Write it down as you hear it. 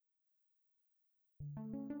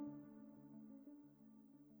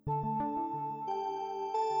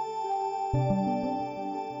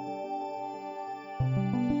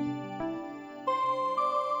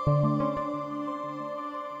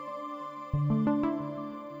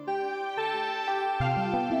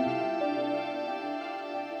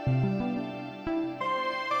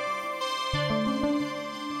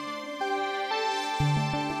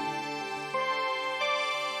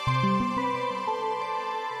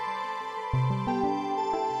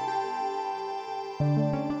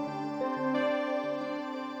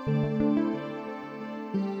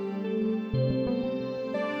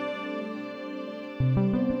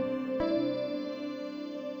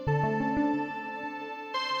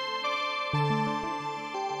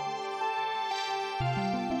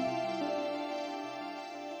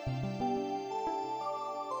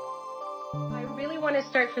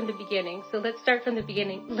start from the beginning. So let's start from the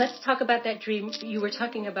beginning. Let's talk about that dream you were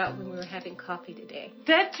talking about when we were having coffee today.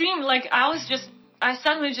 That dream, I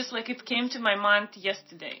suddenly just it came to my mind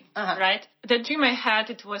yesterday, right? The dream I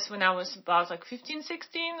had, it was when I was about 15,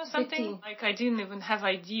 16 or something. 15. I didn't even have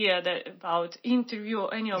idea about interview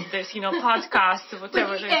or any of this, podcast or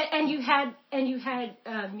whatever. And you had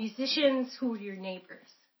musicians who were your neighbors.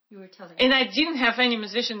 You were telling me. And I didn't have any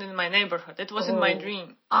musician in my neighborhood. It wasn't my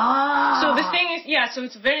dream. So the thing is, so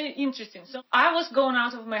it's very interesting. So I was going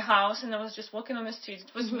out of my house and I was just walking on the street.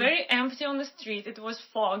 It was very empty on the street. It was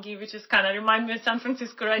foggy, which is kind of remind me of San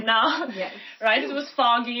Francisco right now. Yes. Right? It was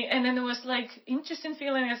foggy. And then it was interesting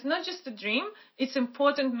feeling. It's not just a dream. It's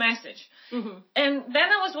important message. Mm-hmm. And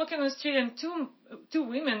then I was walking on the street and two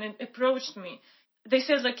women approached me. They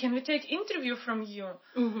said, can we take interview from you?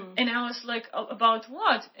 Mm-hmm. And I was like, about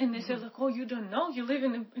what? And they said, oh, you don't know? You live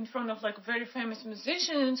in front of, very famous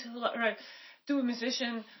musicians, two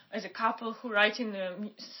musicians as a couple who write in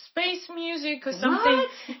space music or something.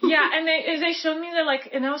 What? Yeah, and they showed me,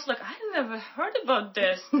 and I was like, I never heard about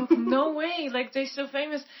this. No way. They're so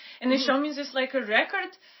famous. And they showed me this, a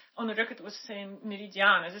record. On the record it was saying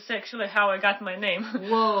Meridiana. This is actually how I got my name.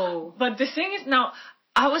 Whoa. But the thing is now,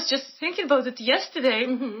 I was just thinking about it yesterday.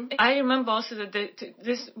 Mm-hmm. I remember also that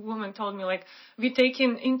this woman told me, we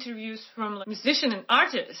taking interviews from musicians and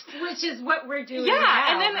artists. Which is what we're doing now,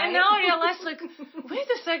 right? And now I realized, wait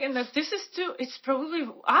a second, this is it's probably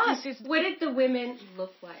us. What did the women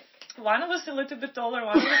look like? One was a little bit taller,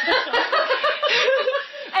 one was a bit shorter.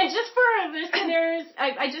 And just for our listeners,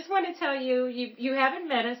 I just want to tell you, you haven't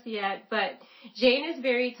met us yet, but Jane is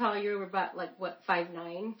very tall. You're about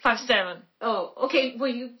 5'9"? 5'7". Oh, okay. Well,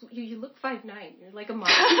 you look 5'9". You're like a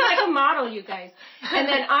model. You're like a model, you guys. And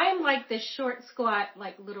then I'm like the short, squat,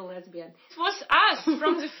 little lesbian. It was us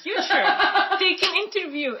from the future taking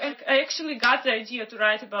interview. And I actually got the idea to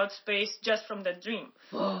write about space just from that dream.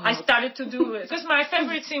 Oh. I started to do it because my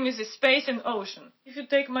favorite theme is space and ocean. If you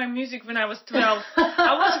take my music when I was 12,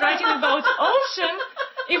 I was writing about ocean,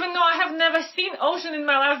 even though I have never seen ocean in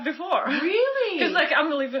my life before. Really? Because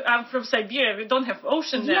I'm from Siberia, we don't have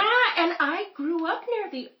ocean there. Yeah, and I grew up I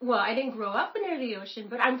didn't grow up near the ocean,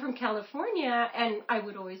 but I'm from California, and I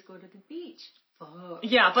would always go to the beach. Oh.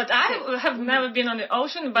 Yeah, but I have never been on the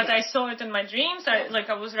ocean, but I saw it in my dreams. I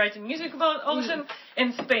was writing music about ocean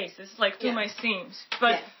and space. It's two my themes.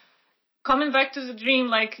 But coming back to the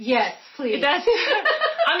dream, yes, please. That's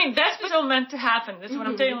what's all meant to happen. That's what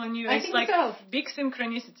I'm telling you. It's so. Big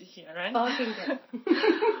synchronicity here, right? Oh, I think that.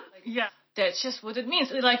 Yeah. That's just what it means.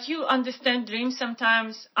 You understand dreams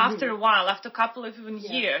sometimes after a while, after a couple of even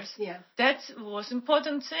years. Yeah. That was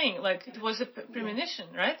important thing. It was a premonition,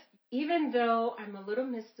 right? Even though I'm a little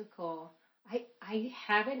mystical, I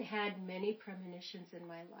haven't had many premonitions in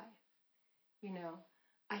my life.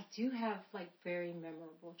 I do have very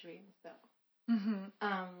memorable dreams though. Mm-hmm.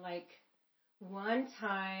 One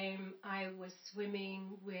time I was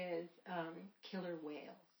swimming with killer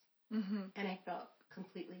whales, and I felt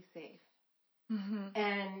completely safe. Mm-hmm.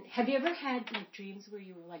 And have you ever had dreams where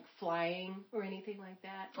you were flying or anything like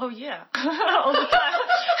that? Oh yeah, all the time.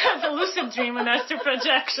 I have a lucid dream and astral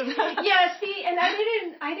projection. Yeah, see, and I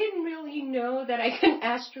didn't really know that I can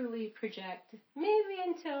astrally project maybe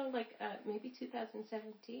until maybe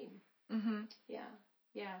 2017. Mm-hmm.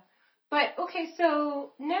 Yeah. But okay,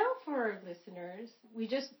 so now for our listeners, we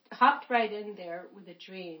just hopped right in there with a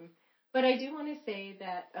dream. But I do want to say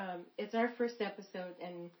that it's our first episode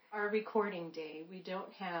and our recording day. We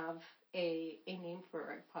don't have a name for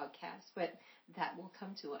our podcast, but that will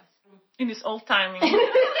come to us. In its old timing.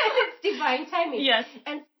 It's divine timing. Yes.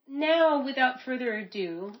 And now, without further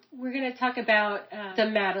ado, we're going to talk about the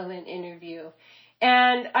Matayln interview.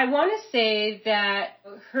 And I want to say that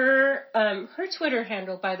her Twitter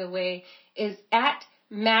handle, by the way, is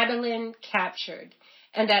 @Matayln Captured.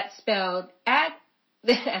 And that's spelled at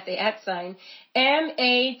the @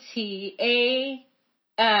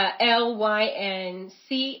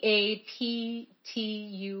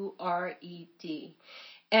 MATALYNCAPTURED.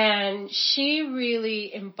 And she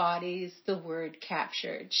really embodies the word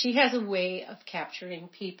captured. She has a way of capturing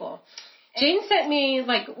people. Jane sent me,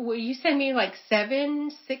 you sent me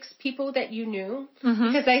 6 people that you knew. Mm-hmm.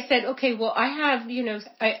 Because I said, okay, well, I have,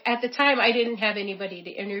 at the time I didn't have anybody to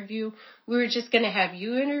interview. We were just going to have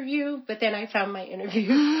you interview, but then I found my interview.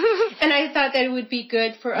 And I thought that it would be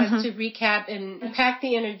good for us to recap and pack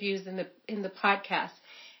the interviews in the podcast.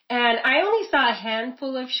 And I only saw a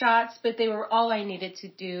handful of shots, but they were all I needed to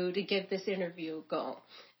do to give this interview a go.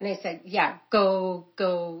 And I said, yeah, go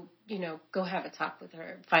have a talk with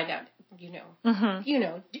her, find out,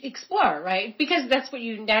 explore, right? Because that's what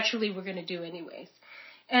you naturally were going to do anyways.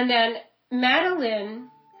 And then Matayln,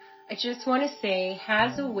 I just want to say,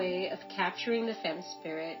 has a way of capturing the femme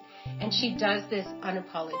spirit, and she does this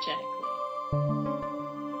unapologetically.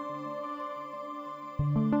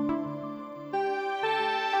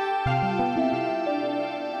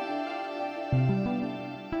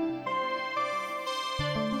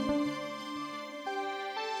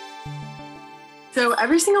 So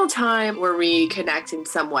every single time where we connect in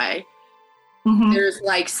some way, there's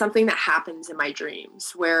like something that happens in my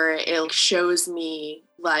dreams where it shows me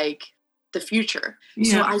like the future.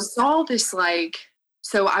 Yeah. So I saw this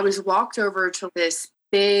so I was walked over to this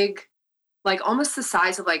big, like almost the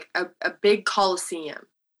size of like a big coliseum.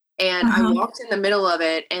 And I walked in the middle of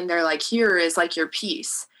it and they're like, here is like your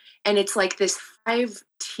piece. And it's like this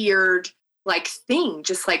 5-tiered like thing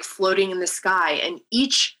just like floating in the sky. And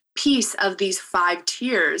each piece of these 5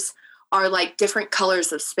 tiers are like different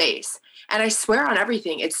colors of space. And I swear on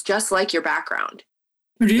everything, it's just like your background.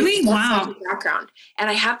 Really? Wow. Like your background. And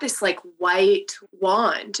I have this like white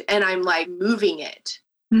wand and I'm like moving it.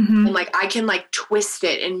 And like I can like twist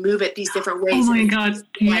it and move it these different ways. Oh my God.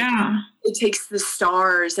 Yeah. It takes the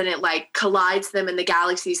stars and it like collides them in the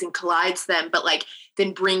galaxies and collides them, but like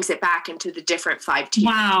then brings it back into the different 5 tiers.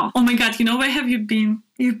 Wow. Oh my God. You know, where have you been?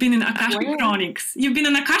 You've been in Akashic Chronics. You've been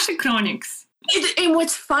in Akashic Chronics. And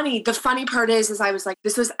what's funny, the funny part is I was like,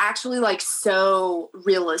 this was actually like so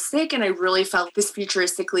realistic. And I really felt this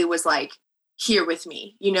futuristically was like here with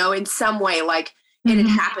me, you know, in some way, like it had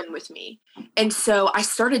happened with me. And so I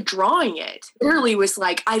started drawing it. Literally was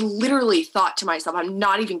like, I literally thought to myself, I'm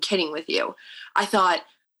not even kidding with you. I thought,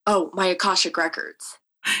 oh, my Akashic records.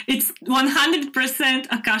 It's 100%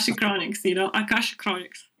 Akashic Chronics, you know, Akashic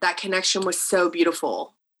Chronics. That connection was so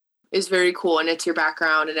beautiful. It's very cool. And it's your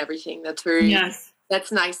background and everything. That's very,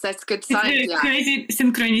 that's nice. That's good sign. It's crazy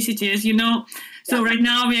synchronicities, you know. So right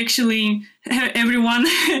now we actually have everyone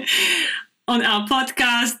on our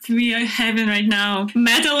podcast. We are having right now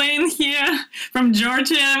Matayln here from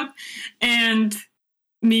Georgia and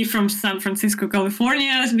me from San Francisco,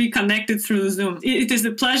 California. We connected through Zoom. It is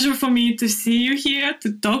a pleasure for me to see you here,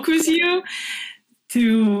 to talk with you,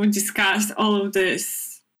 to discuss all of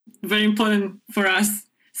this very important for us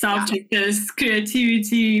subject is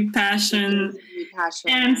creativity, passion,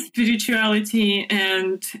 and spirituality,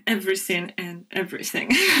 and everything and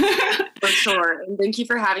everything. For sure. And thank you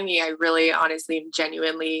for having me. I really, honestly, am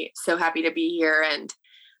genuinely so happy to be here. And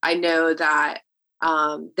I know that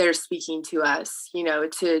they're speaking to us, you know,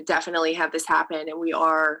 to definitely have this happen. And we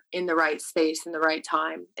are in the right space, in the right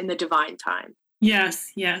time, in the divine time.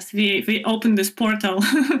 Yes. We opened this portal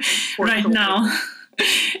right now.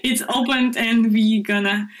 It's opened and we're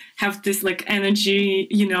gonna have this like energy,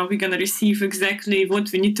 you know, we're gonna receive exactly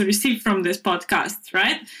what we need to receive from this podcast,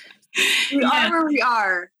 right? We are where we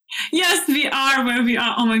are. Yes, we are where we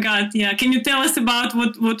are. Oh my God, yeah. Can you tell us about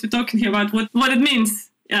what we're talking here about, what it means?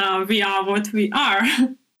 We are what we are.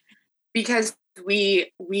 Because we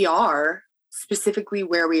are specifically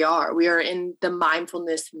where we are. We are in the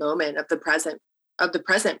mindfulness moment of the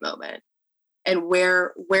present moment. And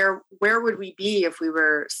where would we be if we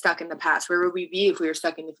were stuck in the past? Where would we be if we were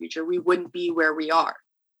stuck in the future? We wouldn't be where we are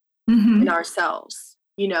in ourselves,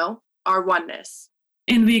 you know, our oneness.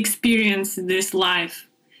 And we experience this life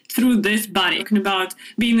through this body, about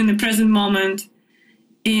being in the present moment.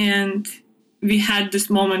 And we had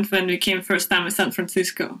this moment when we came first time in San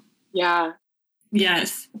Francisco. Yeah.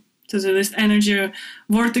 Yes. So this energy,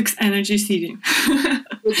 vortex energy seeding.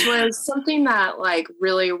 Which was something that like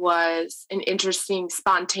really was an interesting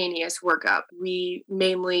spontaneous workup. We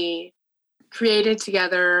mainly created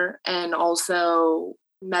together and also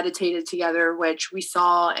meditated together, which we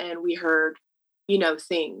saw and we heard, you know,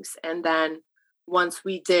 things. And then once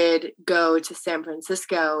we did go to San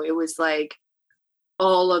Francisco, it was like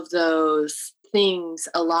all of those things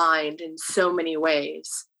aligned in so many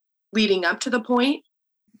ways leading up to the point,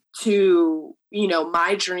 to, you know,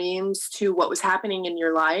 my dreams, to what was happening in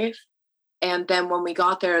your life. And then when we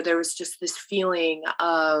got there, there was just this feeling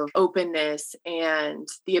of openness and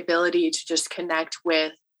the ability to just connect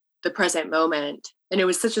with the present moment. And it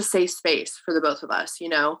was such a safe space for the both of us, you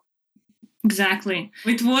know? Exactly.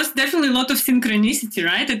 It was definitely a lot of synchronicity,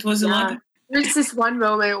 right? It was a lot. There's this one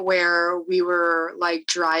moment where we were like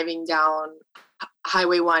driving down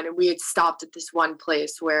Highway 1 and we had stopped at this one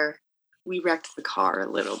place where we wrecked the car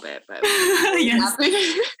a little bit, but yes.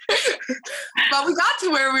 But we got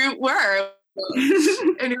to where we were,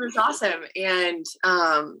 and it was awesome. And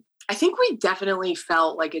I think we definitely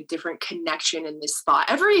felt like a different connection in this spot.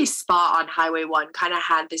 Every spot on Highway 1 kind of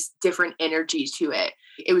had this different energy to it.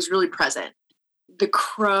 It was really present. the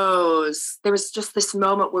crows. There was just this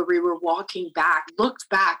moment where we were walking back, looked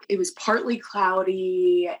back. It was partly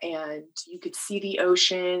cloudy and you could see the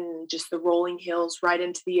ocean, just the rolling hills right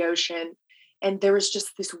into the ocean. And there was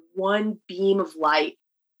just this one beam of light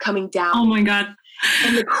coming down. Oh my God.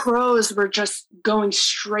 And the crows were just going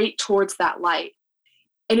straight towards that light.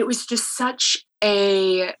 And it was just such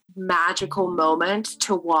a magical moment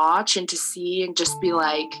to watch and to see and just be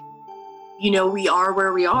like, we are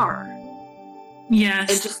where we are. Yes.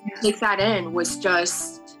 And just to take that in was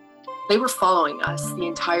just, they were following us the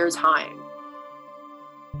entire time.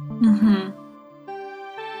 Mm-hmm.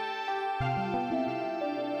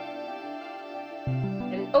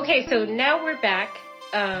 And, okay, so now we're back.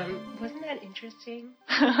 Wasn't that interesting?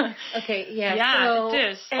 Okay, yeah. Yeah, so,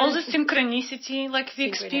 it is. All the synchronicity, like we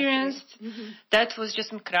experienced, that was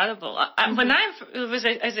just incredible. When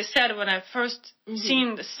as I said, when I first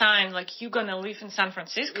seen the sign, like, you're gonna live in San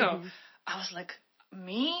Francisco, I was like,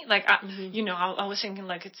 me? Like, I was thinking,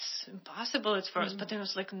 like, it's impossible at first, but then it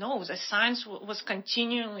was like, no, the signs was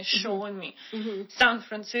continually showing me San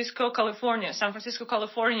Francisco, California.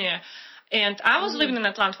 And I was living in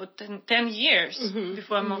Atlanta for 10 years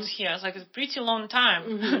before I moved here. It's like a pretty long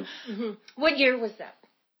time. What year was that?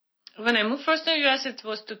 When I moved first to the U.S., it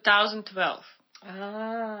was 2012.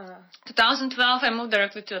 2012, I moved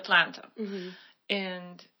directly to Atlanta.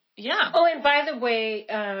 And yeah. Oh, and by the way,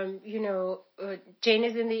 Jane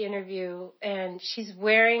is in the interview, and she's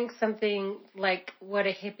wearing something like what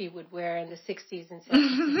a hippie would wear in the 60s in San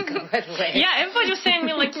Francisco, by the way. Yeah, everybody was saying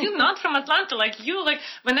me, like, you're not from Atlanta. Like,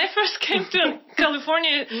 when I first came to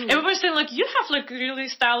California, everybody was saying, like, you have, like, really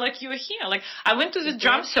style like you were here. Like, I went to the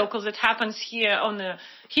drum circle that happens here on the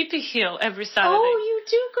Hippie Hill every Saturday. Oh, you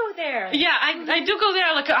do go there. Yeah, I do go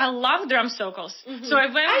there. Like, I love drum circles. So I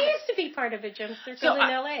went. I used to be part of a drum circle in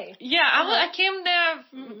LA. Yeah, I came there.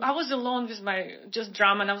 I was alone with my just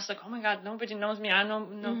drum, and I was like, oh my God, nobody knows me. I know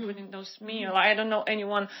nobody knows me. Or I don't know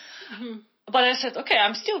anyone. But I said, okay,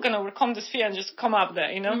 I'm still gonna overcome this fear and just come up there,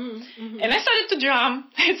 And I started to drum.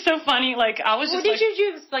 It's so funny. Like, I was just. What did you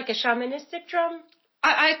use? Like a shamanistic drum?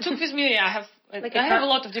 I took with me. Yeah, I have a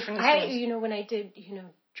lot of different instruments. When I did,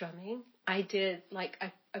 drumming, I did, like,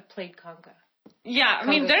 I played conga. Yeah, I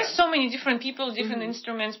mean, there's so many different people, different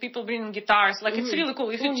instruments, people bringing guitars. Like, it's really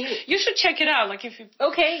cool. You should check it out. Like, if you...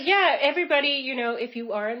 Okay, yeah, everybody, if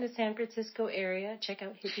you are in the San Francisco area, check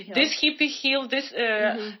out Hippie Hill. This Hippie Hill, this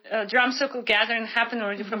drum circle gathering happened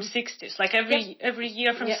already from 60s. Like, every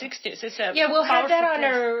year from 60s. It's a we'll have that on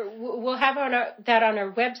that on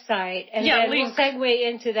our website, and then we'll segue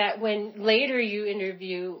into that when later you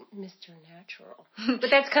interview Mr. Natural. But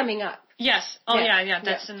that's coming up. Yes. Oh, yeah.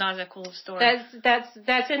 That's another cool story.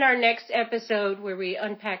 That's in our next episode where we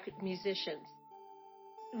unpack musicians.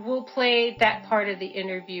 We'll play that part of the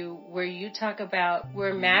interview where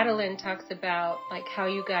Matayln talks about, like, how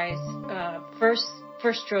you guys first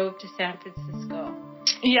drove to San Francisco.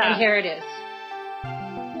 Yeah. And here it is.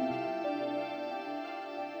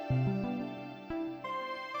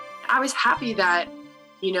 I was happy that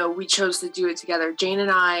we chose to do it together. Jane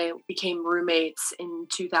and I became roommates in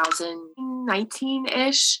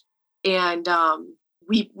 2019-ish. And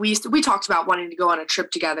we talked about wanting to go on a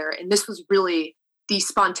trip together. And this was really the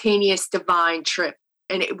spontaneous, divine trip.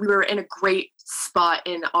 And we were in a great spot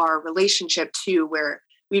in our relationship, too, where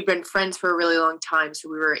we'd been friends for a really long time. So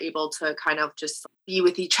we were able to kind of just be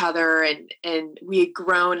with each other. And we had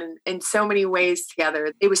grown in so many ways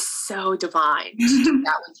together. It was so divine to do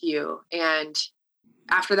that with you. And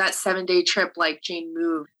after that 7-day trip, like, Jane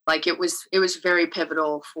moved, like, it was very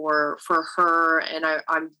pivotal for her. And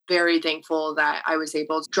I'm very thankful that I was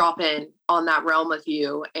able to drop in on that realm with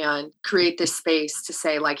you and create this space to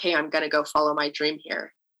say, like, hey, I'm going to go follow my dream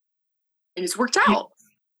here. And it's worked out.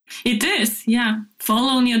 It is. Yeah.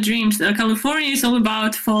 Following your dreams. California is all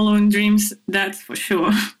about following dreams. That's for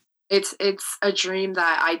sure. It's a dream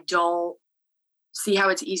that I don't see how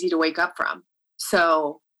it's easy to wake up from.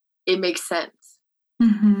 So it makes sense.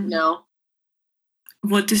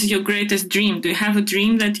 What is your greatest dream? Do you have a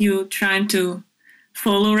dream that you're trying to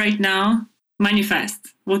follow right now? Manifest.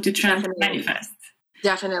 What you're trying to manifest?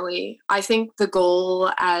 Definitely. I think the goal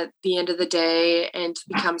at the end of the day, and to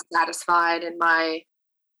become satisfied in my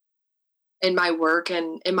work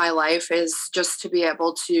and in my life, is just to be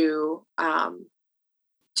able to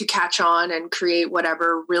catch on and create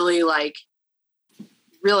whatever really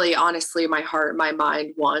honestly my heart, my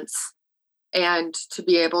mind wants. And to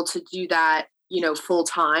be able to do that, full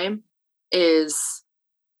time is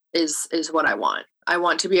what I want. I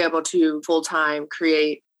want to be able to full time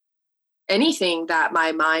create anything that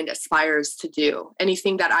my mind aspires to do,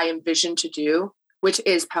 anything that I envision to do. which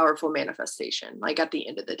is powerful manifestation. Like at the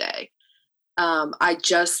end of the day, I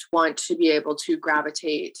just want to be able to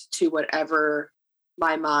gravitate to whatever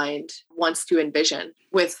my mind wants to envision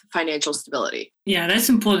with financial stability. Yeah, that's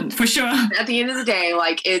important for sure. At the end of the day,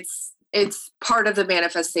 like it's part of the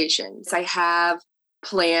manifestations. I have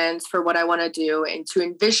plans for what I want to do, and to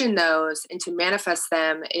envision those and to manifest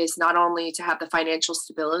them is not only to have the financial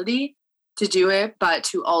stability to do it, but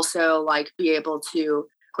to also like be able to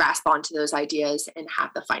grasp onto those ideas and have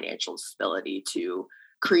the financial stability to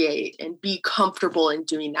create and be comfortable in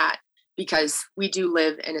doing that, because we do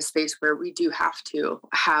live in a space where we do have to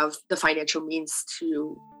have the financial means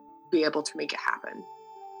to be able to make it happen.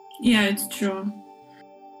 Yeah, it's true.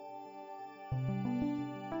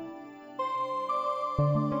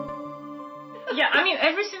 Yeah, I mean,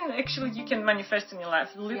 everything actually you can manifest in your life,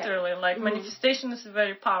 literally. Like, manifestation is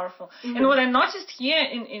very powerful. And what I noticed here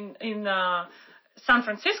in San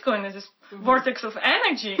Francisco, in this vortex of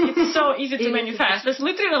energy, it's so easy to manifest. It's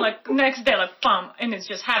literally like next day, like, bam, and it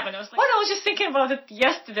just happened. I was like, what? I was just thinking about it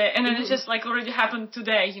yesterday, and then it just like already happened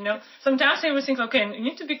today, you know? Sometimes I would think, okay, you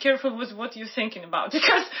need to be careful with what you're thinking about,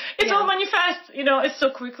 because it all manifests, you know, it's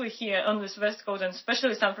so quickly here on this West Coast, and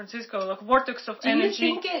especially San Francisco, like vortex of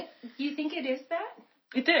energy. Do you think it is that?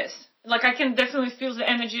 It is. Like, I can definitely feel the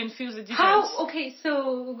energy and feel the difference. Okay,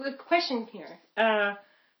 so a question here.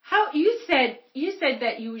 How you said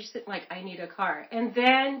that you were just like, I need a car, and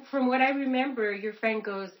then from what I remember, your friend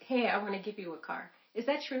goes, hey, I want to give you a car. Is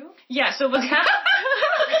that true? Yeah. So what happened?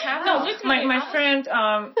 No, my friend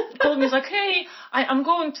called me, like, hey, I'm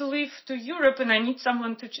going to leave to Europe, and I need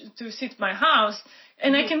someone to sit my house,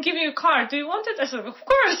 and I can give you a car. Do you want it? I said, of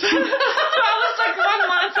course. So I was like 1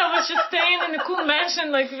 month, I was just staying in a cool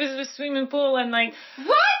mansion, like with a swimming pool, and like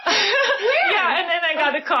what? Where? Yeah, and then I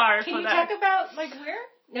got a car. Can you talk about like where?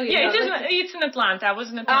 No, yeah, it's in Atlanta. I was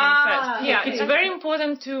in Atlanta first. Yeah, it's very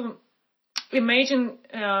important to imagine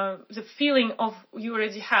the feeling of you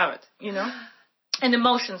already have it, you know, and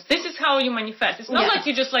emotions. This is how you manifest. It's not like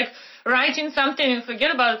you just like writing something and forget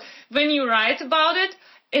about it. When you write about it,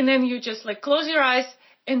 and then you just like close your eyes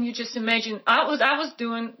and you just imagine what I was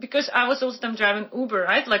doing, because I was also driving Uber,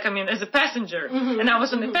 right? Like, I mean, as a passenger, and I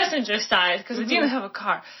was on the passenger side because I didn't have a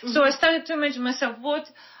car. So I started to imagine myself what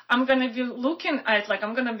I'm going to be looking at, like,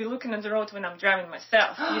 I'm going to be looking at the road when I'm driving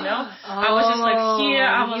myself, you know? I was just like, here,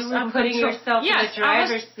 I'm putting yourself in the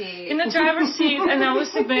driver's seat. In the driver's seat, and I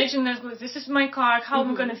was imagining that this is my car, how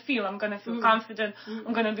I'm going to feel. I'm going to feel confident.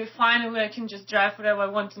 I'm going to be fine, and I can just drive wherever I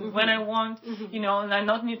want and when I want, you know, and I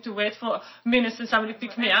don't need to wait for minutes and somebody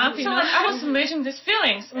pick me up, you know? I was imagining these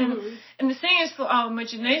feelings. And the thing is, for our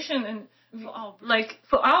imagination and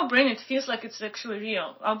for our brain, it feels like it's actually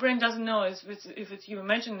real. Our brain doesn't know if it's you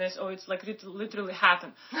imagine this or it's like literally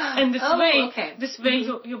happen. And this way,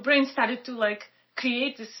 your brain started to like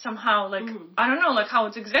create this somehow, like I don't know, like how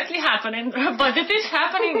it's exactly happening, but it is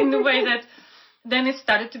happening in the way that then it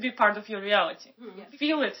started to be part of your reality.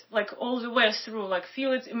 Feel it like all the way through, like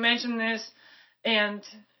feel it, imagine this, and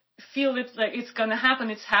feel it like it's gonna happen.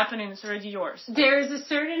 It's happening. It's already yours. There's a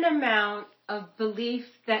certain amount of belief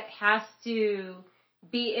that has to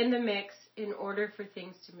be in the mix in order for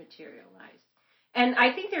things to materialize. And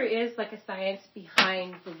I think there is like a science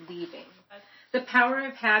behind believing. The Power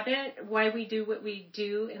of Habit, Why We Do What We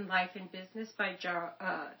Do in Life and Business by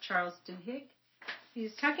Charles Duhigg.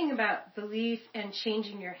 He's talking about belief and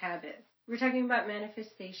changing your habits. We're talking about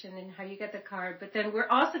manifestation and how you get the card, but then we're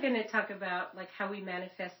also going to talk about like how we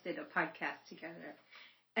manifested a podcast together.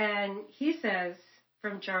 And he says,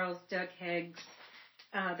 from Charles Duhigg's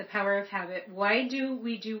The Power of Habit, Why Do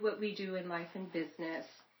We Do What We Do in Life and Business?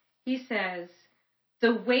 He says,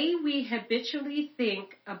 the way we habitually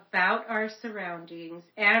think about our surroundings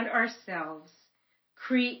and ourselves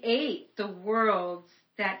create the worlds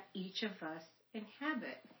that each of us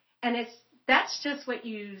inhabit. And that's just what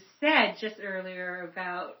you said just earlier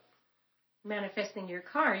about manifesting your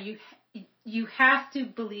car. You have to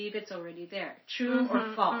believe it's already there. True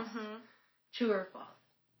or false? True or false?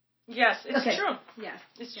 Yes, it's true. Yes,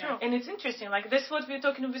 it's true. And it's interesting. Like, this is what we're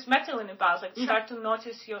talking with Matayln about. Like, start to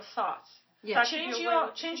notice your thoughts. Yeah.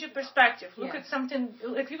 Change your perspective. Look at something,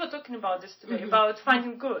 like we were talking about this today, about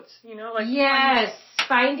finding good, you know? Like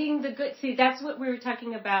finding the good. See, that's what we were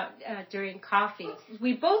talking about during coffee.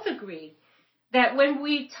 We both agree that when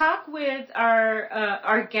we talk with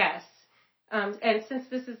our guests, and since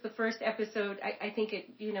this is the first episode, I think it,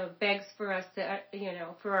 you know, begs for us to, you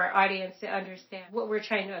know, for our audience to understand what we're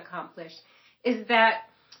trying to accomplish, is that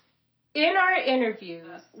in our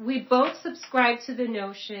interviews, we both subscribe to the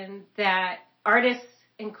notion that artists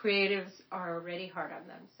and creatives are already hard on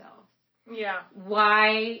themselves. Yeah.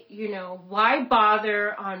 Why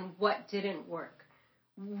bother on what didn't work?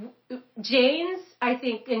 Jane's, I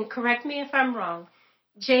think, and correct me if I'm wrong,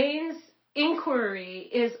 Jane's inquiry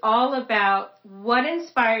is all about what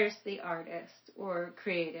inspires the artist or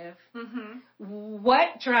creative,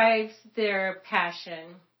 what drives their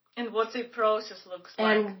passion, and what the process looks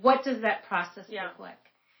like. And what does that process look like?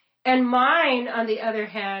 And mine, on the other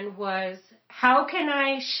hand, was how can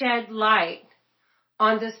I shed light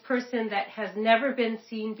on this person that has never been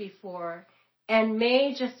seen before and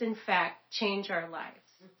may just, in fact, change our lives.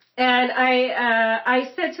 And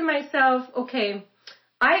I said to myself, okay,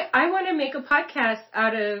 I want to make a podcast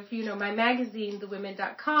out of, my magazine,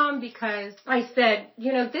 thewomen.com, because I said,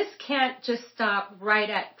 this can't just stop right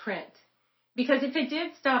at print. Because if it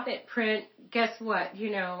did stop at print, guess what?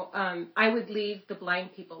 I would leave the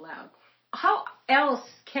blind people out. How else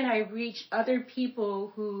can I reach other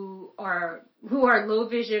people who are low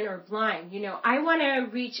vision or blind? I want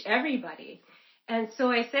to reach everybody. And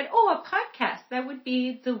so I said, a podcast, that would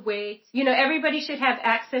be the way. Everybody should have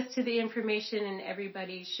access to the information and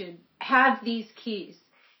everybody should have these keys.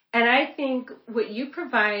 And I think what you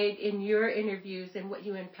provide in your interviews and what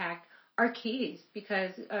you impact are keys,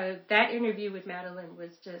 because that interview with Matayln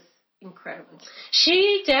was just incredible.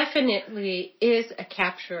 She definitely is a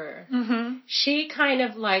capturer. She kind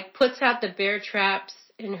of puts out the bear traps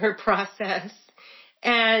in her process.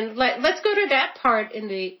 And let's go to that part in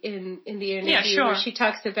the interview. Yeah, sure. Where she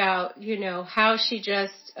talks about how she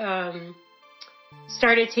just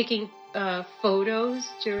started taking photos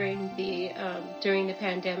during the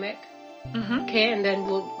pandemic. Okay, and then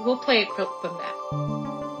we'll play a clip from that.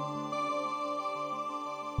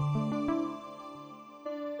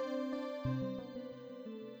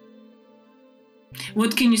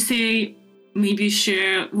 What can you say? Maybe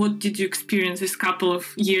share what did you experience this couple of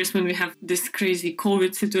years when we have this crazy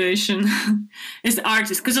COVID situation as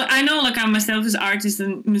artists? Because I know, I myself as artist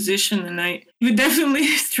and musician, and we're definitely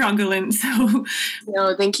struggling. So,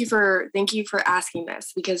 no, thank you for asking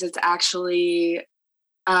this, because it's actually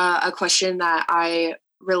a question that I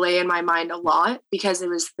relay in my mind a lot, because it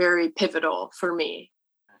was very pivotal for me.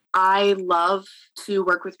 I love to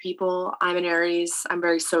work with people. I'm an Aries. I'm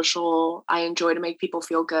very social. I enjoy to make people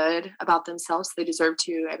feel good about themselves. They deserve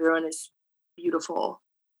to. Everyone is beautiful,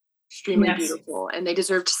 extremely beautiful, and they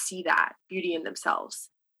deserve to see that beauty in themselves.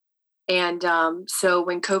 And so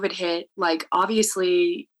when COVID hit,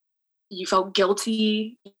 obviously you felt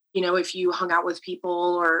guilty, if you hung out with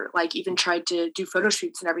people or even tried to do photo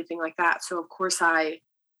shoots and everything like that. So of course I,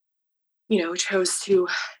 chose to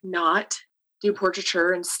not do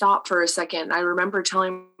portraiture and stop for a second. I remember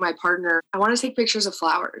telling my partner, I want to take pictures of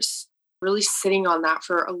flowers, really sitting on that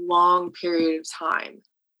for a long period of time.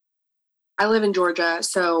 I live in Georgia,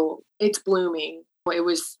 so it's blooming. It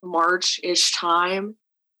was March-ish time.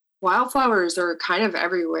 Wildflowers are kind of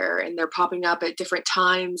everywhere, and they're popping up at different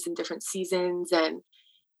times and different seasons. And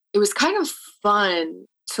it was kind of fun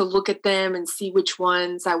to look at them and see which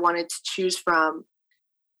ones I wanted to choose from.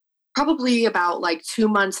 Probably about 2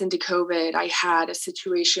 months into COVID, I had a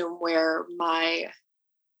situation where my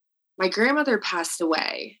grandmother passed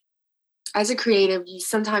away. As a creative, you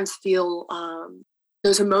sometimes feel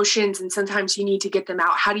those emotions, and sometimes you need to get them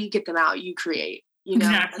out. How do you get them out? You create,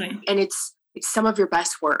 Exactly. And it's some of your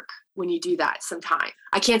best work when you do that sometimes.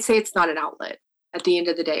 I can't say it's not an outlet at the end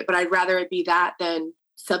of the day, but I'd rather it be that than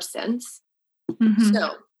substance.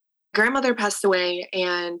 So grandmother passed away,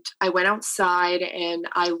 and I went outside and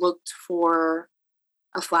I looked for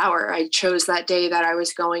a flower. I chose that day that I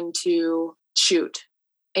was going to shoot,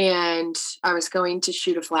 and I was going to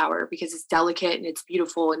shoot a flower because it's delicate and it's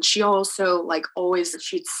beautiful. And she also always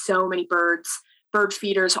shoots so many bird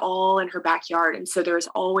feeders all in her backyard. And so there's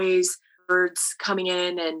always birds coming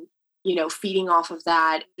in and, feeding off of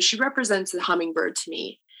that. She represents the hummingbird to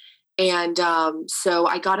me. And so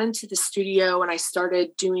I got into the studio and I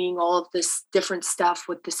started doing all of this different stuff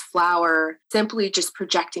with this flower, simply just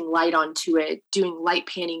projecting light onto it, doing light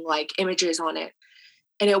panning images on it.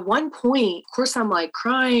 And at one point, of course, I'm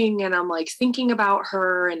crying and I'm thinking about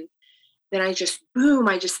her. And then I just move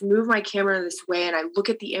my camera this way and I look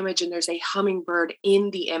at the image and there's a hummingbird in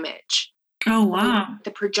the image. Oh, wow.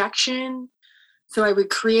 The projection. So I would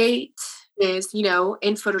create this, in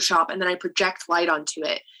Photoshop, and then I project light onto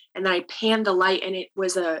it. And then I panned the light, and it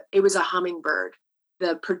was a hummingbird,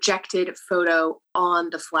 the projected photo on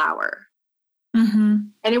the flower.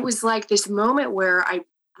 And it was this moment where I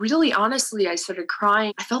really, honestly, I started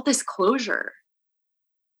crying. I felt this closure.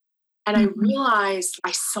 And I realized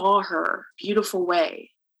I saw her beautiful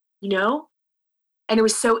way, And it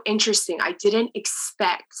was so interesting. I didn't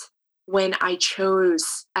expect when I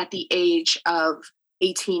chose at the age of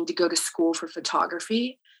 18 to go to school for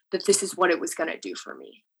photography, that this is what it was going to do for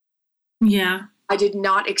me. Yeah. I did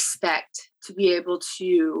not expect to be able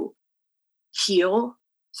to heal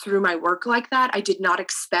through my work like that. I did not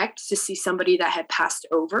expect to see somebody that had passed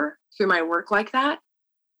over through my work like that.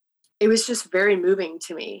 It was just very moving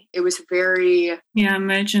to me. It was very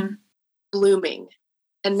imagine blooming.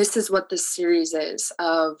 And this is what this series is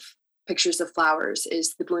of Pictures of Flowers,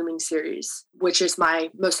 is the Blooming series, which is my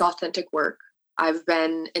most authentic work. I've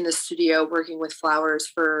been in the studio working with flowers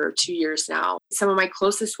for 2 years now. Some of my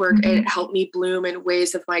closest work, it helped me bloom in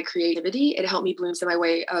ways of my creativity. It helped me bloom in my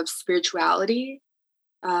way of spirituality.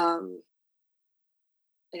 It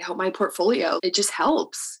helped my portfolio. It just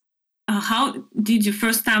helps. How did you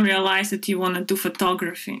first time realize that you want to do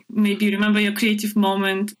photography? Maybe you remember your creative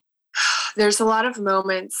moment? There's a lot of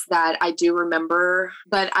moments that I do remember,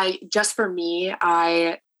 but for me,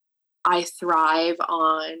 I thrive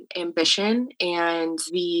on ambition and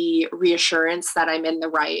the reassurance that I'm in the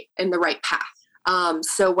right path.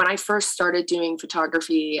 So when I first started doing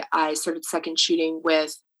photography, I started second shooting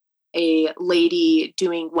with a lady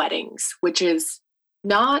doing weddings, which is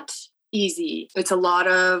not easy. It's a lot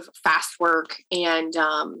of fast work. And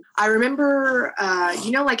I remember,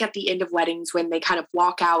 like at the end of weddings when they kind of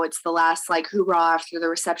walk out, it's the last like hoorah after the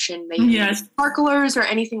reception. They use sparklers or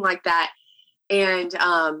anything like that. And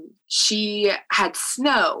she had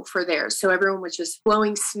snow for theirs. So everyone was just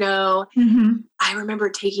blowing snow. I remember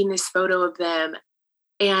taking this photo of them,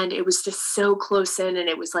 and it was just so close in, and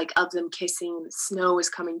it was like of them kissing. The snow was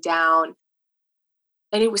coming down.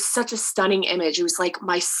 And it was such a stunning image. It was like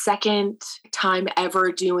my second time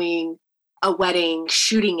ever doing a wedding,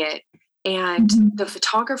 shooting it. And the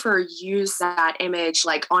photographer used that image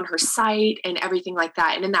like on her site and everything like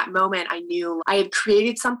that. And in that moment, I knew I had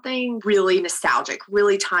created something really nostalgic,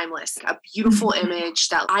 really timeless, a beautiful image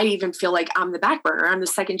that I even feel like I'm the back burner. I'm the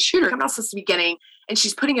second shooter. I'm not supposed to be getting, and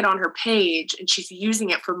she's putting it on her page and she's using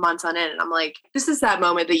it for months on end. And I'm like, this is that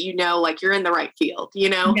moment that, like you're in the right field,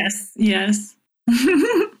 Yes.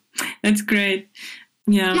 That's great.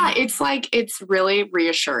 Yeah, it's really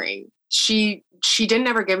reassuring. She didn't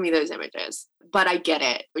ever give me those images, but I get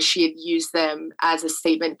it. She had used them as a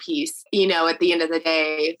statement piece. At the end of the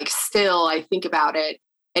day, like, still I think about it,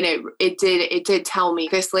 and it did tell me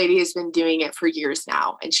this lady has been doing it for years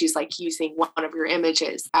now, and she's like using one of your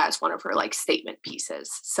images as one of her like statement pieces.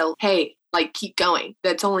 So hey, like keep going.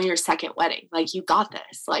 That's only your second wedding. Like you got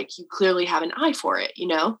this. Like you clearly have an eye for it,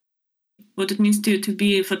 What it means to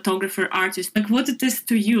be a photographer artist. Like what is this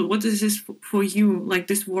to you? What is this for you? Like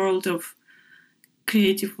this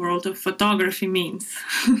creative world of photography means?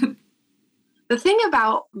 The thing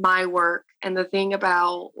about my work and the thing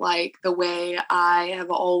about like the way I have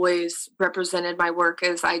always represented my work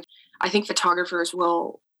is I think photographers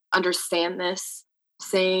will understand this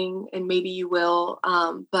saying, and maybe you will,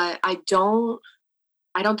 but I don't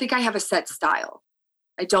think I have a set style.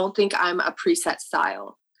 I don't think I'm a preset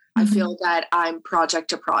style. I feel that I'm project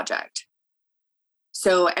to project.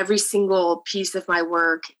 So every single piece of my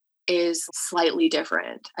work is slightly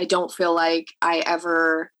different. I don't feel like I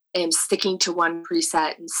ever am sticking to one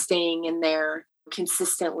preset and staying in there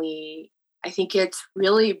consistently. I think it's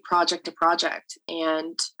really project to project.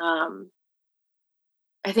 And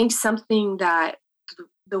I think something that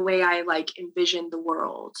the way I like envision the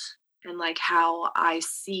world and like how I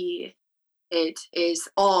see it is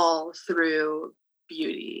all through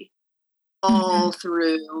beauty, all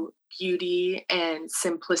through beauty and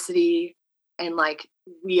simplicity, and like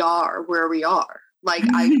we are where we are. Like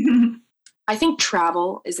I think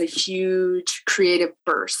travel is a huge creative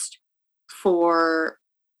burst for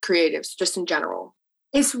creatives just in general.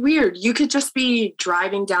 It's weird. You could just be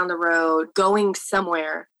driving down the road, going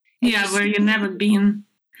somewhere. Where you've never been.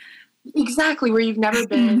 Exactly, where you've never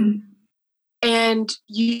been. And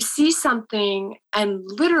you see something and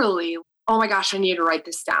literally, oh my gosh, I need to write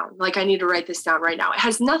this down. Like, I need to write this down right now. It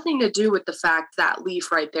has nothing to do with the fact that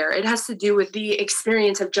leaf right there. It has to do with the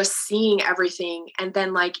experience of just seeing everything. And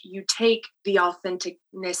then, like, you take the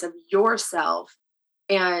authenticness of yourself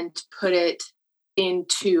and put it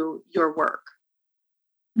into your work.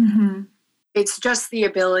 It's just the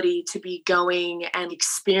ability to be going and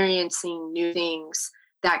experiencing new things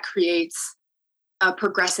that creates a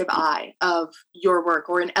progressive eye of your work,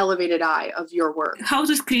 or an elevated eye of your work. How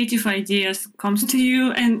does creative ideas come to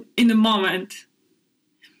you and in the moment?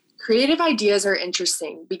 Creative ideas are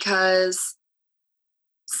interesting because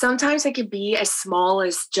sometimes it could be as small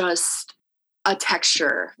as just a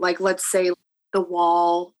texture. Like, let's say the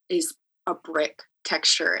wall is a brick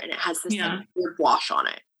texture and it has this like, weird wash on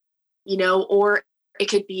it, or It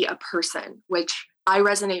could be a person, which I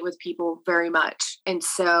resonate with people very much. And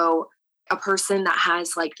so a person that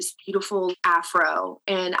has like this beautiful afro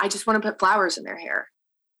and I just want to put flowers in their hair.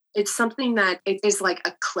 It's something that it is like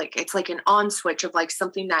a click. It's like an on switch of like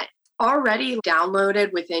something that already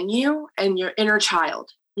downloaded within you and your inner child,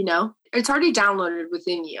 you know, it's already downloaded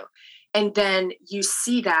within you. And then you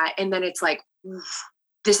see that and then it's like,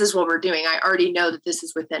 this is what we're doing. I already know that this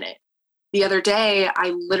is within it. The other day,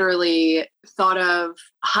 I literally thought of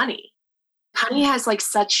honey. Honey has like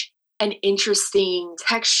such an interesting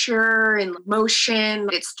texture and motion.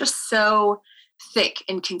 It's just so thick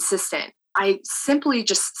and consistent. I simply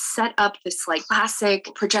just set up this like classic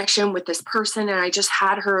projection with this person and I just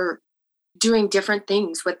had her doing different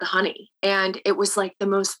things with the honey. And it was like the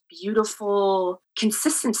most beautiful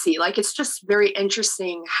consistency. Like it's just very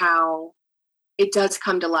interesting how it does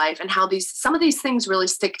come to life and how some of these things really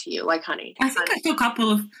stick to you, like honey. I think I saw a couple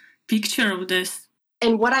of pictures of this.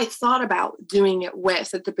 And what I thought about doing it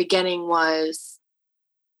with at the beginning was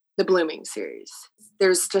the blooming series.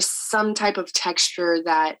 There's just some type of texture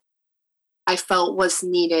that I felt was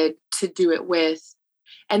needed to do it with.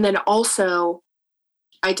 And then also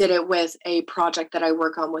I did it with a project that I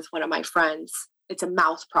work on with one of my friends. It's a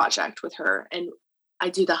mouth project with her. And I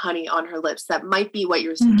do the honey on her lips. That might be what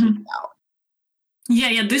you're thinking about.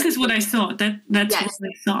 Yeah, this is what I saw. That's what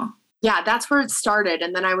I saw. Yeah, that's where it started.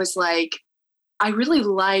 And then I was like, I really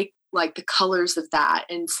like the colors of that.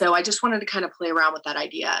 And so I just wanted to kind of play around with that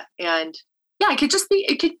idea. And yeah, it could just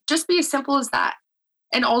be as simple as that.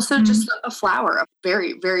 And also just a flower,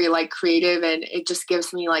 very, very like creative. And it just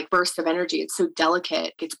gives me like burst of energy. It's so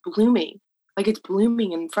delicate. It's blooming. Like it's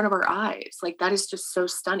blooming in front of our eyes. Like that is just so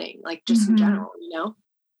stunning. Like just in general, you know?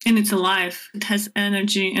 And it's alive. It has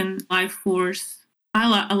energy and life force.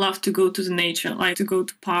 I love to go to the nature. I like to go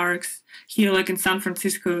to parks. Here, like in San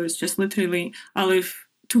Francisco, it's just literally, I live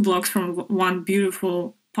 2 blocks from one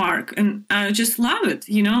beautiful park. And I just love it,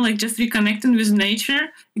 you know, like just reconnecting with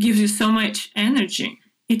nature gives you so much energy.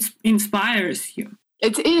 It inspires you.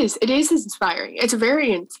 It is inspiring. It's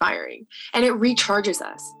very inspiring. And it recharges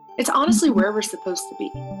us. It's honestly where we're supposed to be.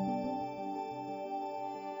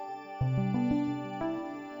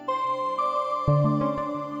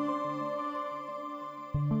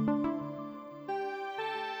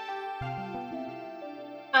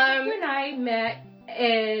 You and I met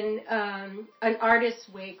in an Artist's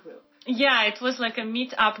Way group. Yeah, it was like a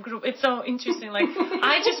meet-up group. It's so interesting. Like,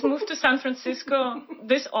 I just moved to San Francisco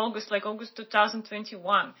this August, like August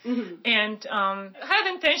 2021. And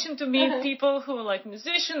had intention to meet people who are like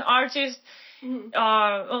musician, artists,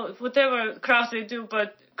 whatever craft they do,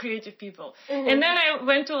 but creative people. And then I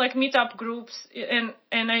went to like meet-up groups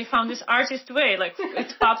and I found this Artist Way, like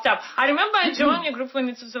it popped up. I remember I joined a group when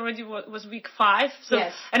it was already was week 5. So,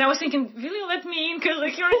 and I was thinking, really let me in? Because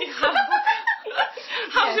like you already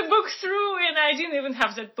have the book through, and I didn't even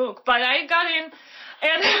have that book, but I got in.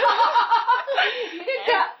 And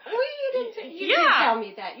you didn't tell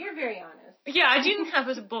me that. You're very honest. Yeah, I didn't have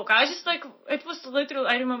the book. I just like, it was literally,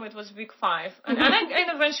 I remember it was week 5. And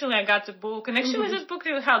eventually I got the book. And actually this book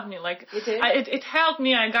really helped me. Like, it helped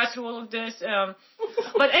me. I got through all of this.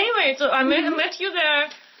 But anyway, so I met you there.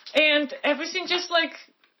 And everything just like,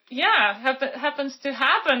 happens to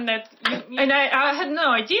happen that and I had no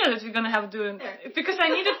idea that we're gonna have doing because I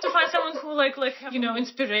needed to find someone who like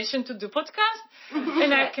inspiration to do podcast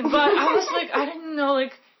and but I was like I didn't know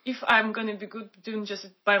like if I'm gonna be good doing just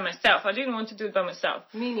it by myself. I didn't want to do it by myself.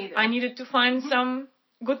 Me neither. I needed to find some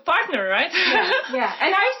good partner, right? Yeah.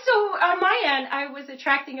 And so on my end I was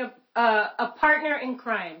attracting a partner in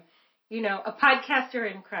crime, a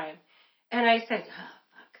podcaster in crime, and I said.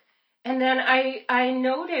 And then I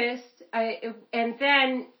noticed, I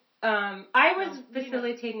was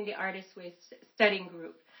facilitating the Artist's Way studying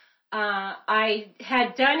group. I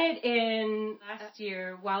had done it in last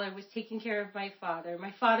year while I was taking care of my father.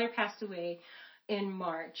 My father passed away in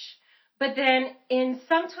March. But then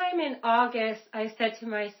sometime in August, I said to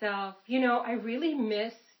myself, I really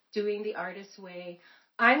miss doing the Artist's Way.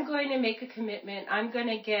 I'm going to make a commitment. I'm going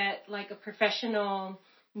to get like a professional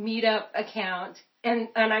meetup account. And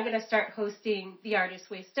I'm going to start hosting the Artist's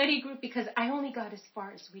Way study group because I only got as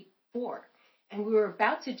far as week 4. And we were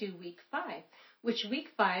about to do week 5, which week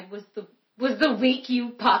 5 was the week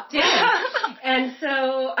you popped in. And so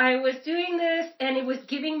I was doing this and it was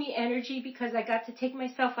giving me energy because I got to take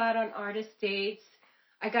myself out on artist dates.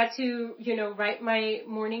 I got to, write my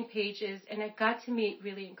morning pages and I got to meet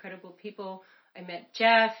really incredible people. I met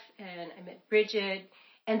Jeff and I met Bridget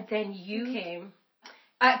and then you came.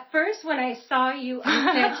 At first, when I saw you,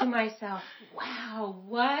 I said to myself, wow,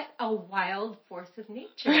 what a wild force of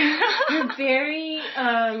nature. You're very,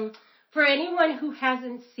 for anyone who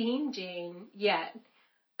hasn't seen Jane yet,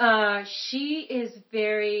 she is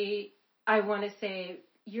very, I want to say,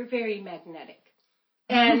 you're very magnetic.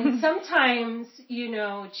 And sometimes,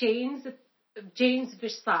 Jane's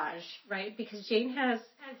visage, right? Because Jane has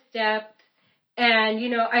depth. And,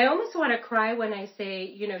 I almost want to cry when I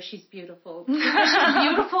say, she's beautiful. She's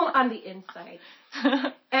beautiful on the inside.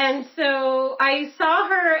 And so I saw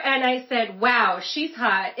her and I said, wow, she's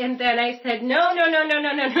hot. And then I said, no.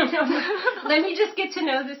 Let me just get to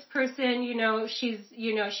know this person.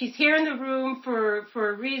 She's here in the room for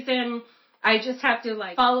a reason. I just have to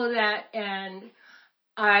follow that. And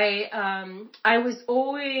I was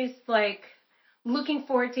always looking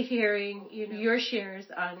forward to hearing your shares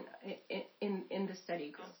on in the study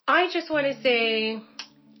group. I just want to say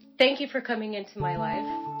thank you for coming into my life.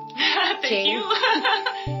 Thank you.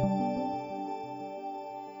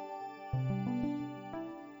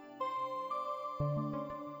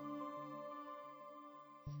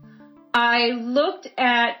 I looked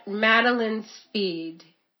at Matayln's feed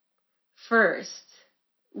first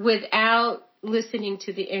without listening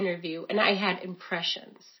to the interview, and I had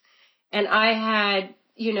impressions. And I had,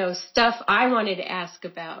 stuff I wanted to ask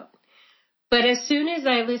about. But as soon as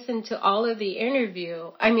I listened to all of the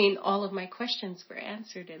interview, all of my questions were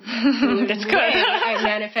answered in that. That's good. I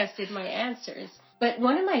manifested my answers. But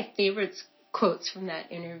one of my favorite quotes from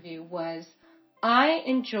that interview was, I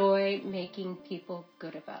enjoy making people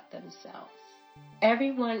good about themselves.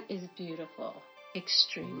 Everyone is beautiful.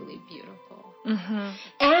 Extremely beautiful. Mm-hmm.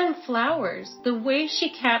 And flowers. The way she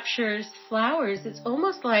captures flowers, it's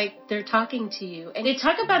almost like they're talking to you. And they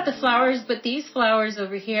talk about the flowers, but these flowers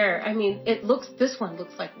over here, this one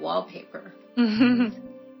looks like wallpaper. Mm-hmm.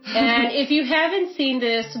 And if you haven't seen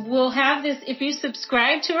this, we'll have this, if you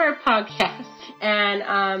subscribe to our podcast, and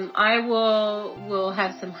I will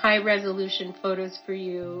have some high resolution photos for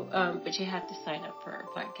you, but you have to sign up for our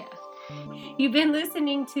podcast. You've been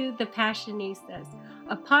listening to The Passionistas,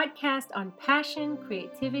 a podcast on passion,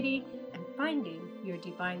 creativity, and finding your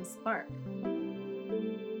divine spark.